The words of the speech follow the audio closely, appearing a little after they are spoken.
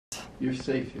You're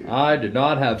safe here. I did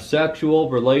not have sexual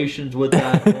relations with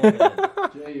that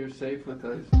woman. Jay, you're safe with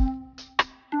us.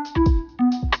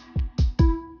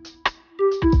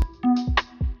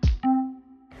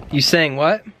 You sang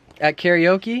what at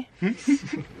karaoke?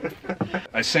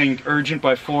 I sang Urgent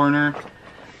by Foreigner,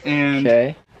 and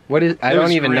Okay. What is? I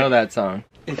don't even know that song.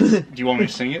 do you want me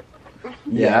to sing it?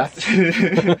 Yeah.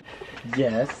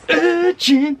 Yes.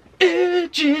 Urgent,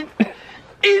 urgent,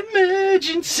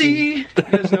 emergency. You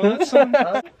guys know that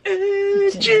song?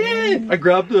 Urgent. I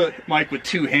grabbed the mic with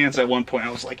two hands at one point.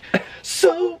 I was like,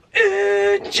 so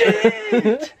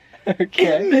urgent.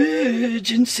 Okay.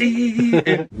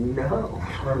 Emergency. No.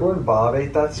 Remember when Bob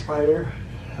ate that spider?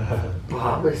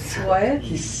 Bob is. What?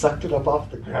 He sucked it up off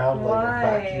the ground like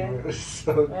a vacuum. It was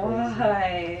so crazy.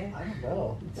 Why? I don't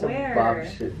know. Where? Bob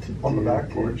shit to On the do, back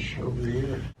dude. porch over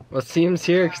here. Well, Seam's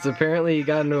here because apparently he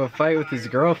got into a fight with his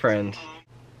girlfriend.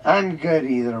 I'm good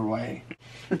either way.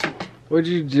 What'd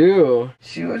you do?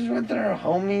 She was with her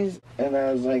homies, and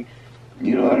I was like,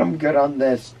 you know what, I'm good on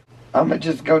this. I'm gonna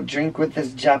just go drink with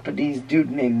this Japanese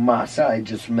dude named Masa I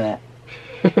just met.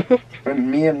 And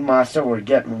me and Masa were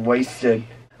getting wasted.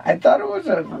 I thought it was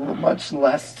a much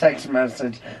less text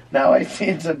message. Now I see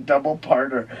it's a double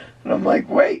parter. And I'm like,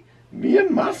 wait, me and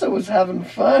Masa was having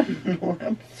fun.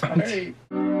 I'm sorry.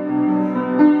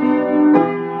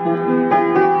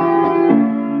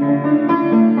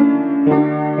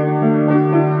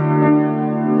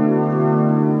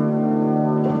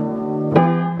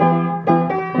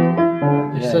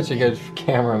 You're such a good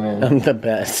cameraman. I'm the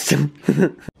best.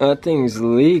 That thing's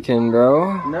leaking,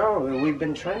 bro. No, we've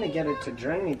been trying to get it to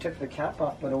drain. He took the cap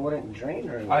off, but it wouldn't drain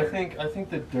earlier. I think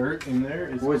the dirt in there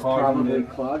is was clogging probably it.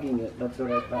 clogging it. That's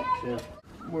what I thought too.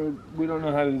 We don't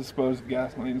know how to dispose of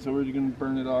gasoline, so we're just gonna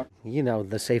burn it off. You know,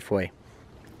 the safe way.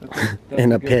 That's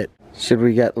In a good- pit. Should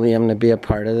we get Liam to be a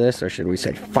part of this, or should we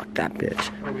say, fuck that bitch?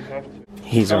 Oh, we have to.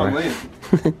 He's Oh, our...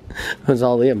 Liam. It was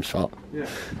all Liam's fault. Yeah,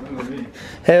 that was me.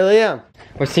 Hey, Liam.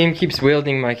 Well, Seam keeps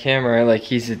wielding my camera like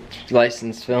he's a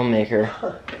licensed filmmaker.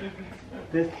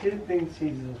 This kid thinks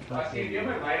he's a fucking...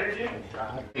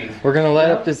 We're gonna light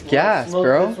up this gas,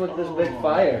 bro. with this big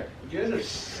fire. You guys are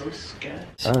so scared.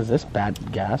 Oh, is this bad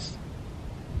gas?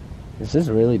 This is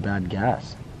really bad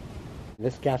gas.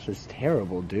 This gas is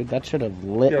terrible, dude. That should have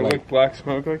lit Yeah, like... like black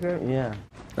smoke like that? Yeah.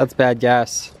 That's bad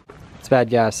gas. It's bad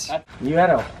gas. You had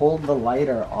to hold the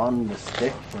lighter on the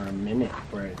stick for a minute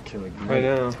for it to ignite. I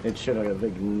know. It should have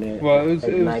ignited, Well, it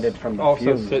ignited was from the also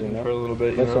fumes, sitting you know? for a little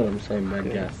bit, you That's what know? I'm saying,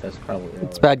 bad gas. That's probably all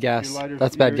It's bad Your gas. lighter's-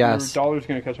 That's bad your gas. dollar's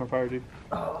gonna catch on fire, dude.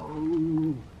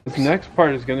 Oh. This next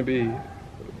part is gonna be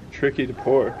tricky to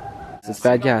pour. It's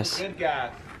bad gas. Good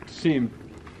gas. Seam.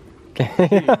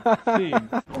 Bruh. Seam.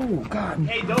 Oh, God.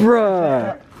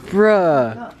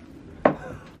 Bruh.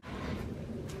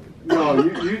 No,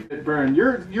 you burn.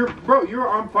 Bro, you're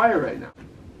on fire right now.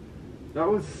 That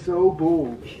was so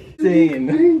bold.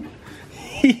 Insane.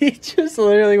 He just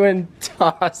literally went and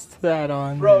tossed that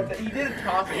on. Bro, he didn't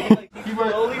toss it. He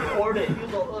slowly poured it. He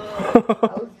was like, ugh. I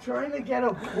was trying to get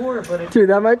a pour, but it... Dude,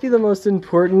 that might be the most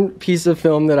important piece of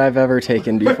film that I've ever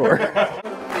taken before. Things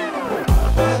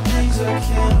I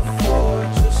can't afford.